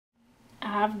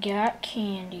I've got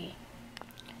candy.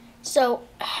 So,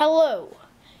 hello,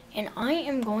 and I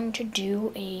am going to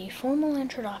do a formal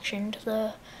introduction to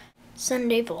the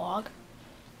Sunday vlog,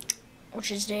 which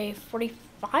is day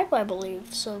 45, I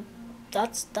believe. So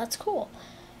that's cool.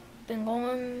 Been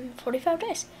going 45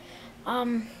 days.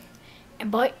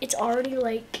 But it's already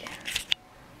like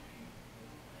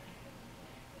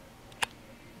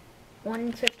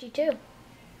 1:52.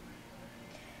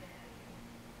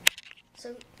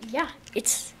 So yeah,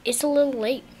 it's a little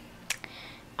late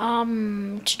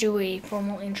to do a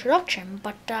formal introduction,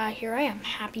 but here I am.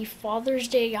 Happy Father's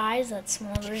Day, guys. That's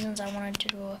one of the reasons I wanted to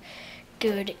do a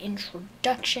good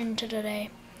introduction to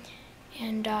today.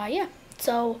 And yeah,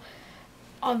 so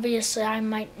obviously I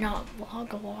might not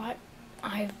vlog a lot.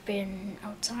 I've been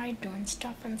outside doing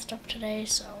stuff today,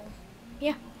 so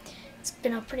yeah, it's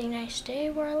been a pretty nice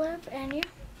day where I live, and yeah.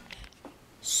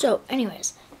 So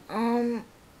anyways,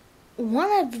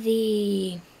 one of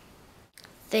the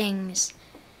things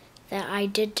that I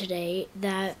did today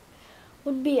that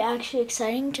would be actually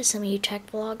exciting to some of you Tech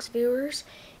Vlogs viewers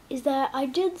is that I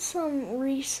did some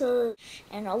research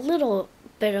and a little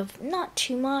bit of, not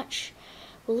too much,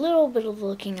 a little bit of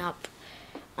looking up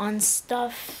on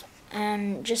stuff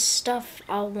and just stuff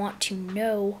I'll want to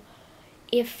know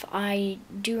if I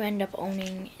do end up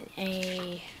owning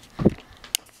a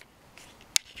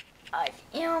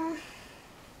IBM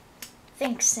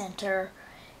ThinkCentre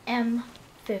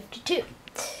M52.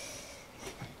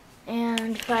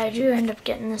 And if I do end up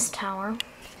getting this tower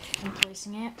and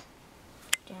placing it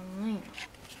down lane.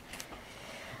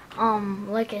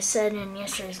 Like I said in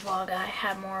yesterday's vlog, I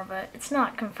had more of a, it's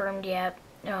not confirmed yet.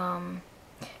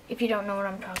 If you don't know what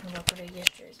I'm talking about for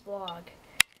yesterday's vlog,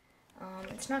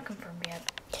 it's not confirmed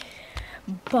yet.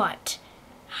 But,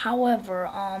 however,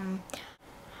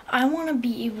 I want to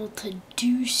be able to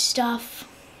do stuff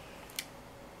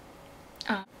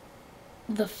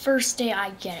the first day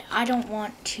I get it. I don't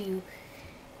want to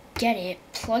get it,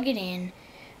 plug it in,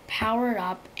 power it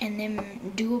up, and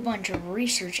then do a bunch of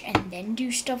research and then do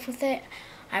stuff with it.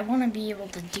 I want to be able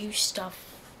to do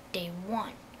stuff day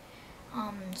one.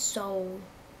 So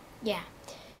yeah,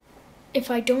 if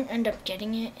I don't end up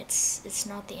getting it, it's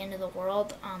not the end of the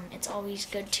world. It's always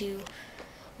good to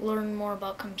learn more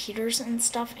about computers and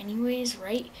stuff anyways,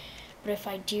 right? But if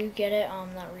I do get it,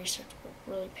 that research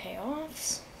will really pay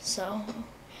off. So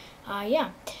yeah,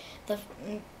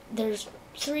 there's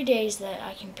 3 days that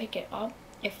I can pick it up.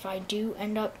 If I do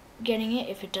end up getting it,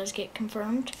 if it does get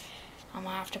confirmed, I'll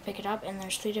have to pick it up, and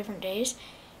there's 3 different days.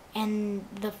 And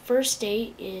the first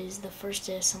day is the first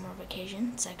day of summer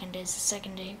vacation, second day is the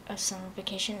second day of summer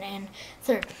vacation, and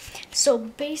third. So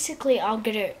basically I'll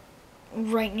get it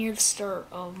right near the start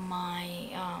of my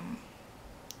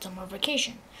summer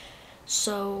vacation.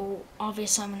 So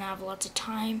obviously I'm going to have lots of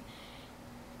time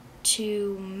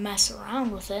to mess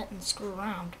around with it and screw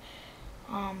around.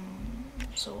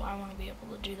 So I want to be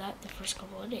able to do that the first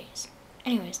couple of days.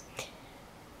 Anyways,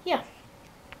 yeah.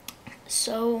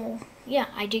 So yeah,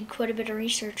 I did quite a bit of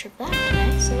research of that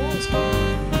today, so that was cool.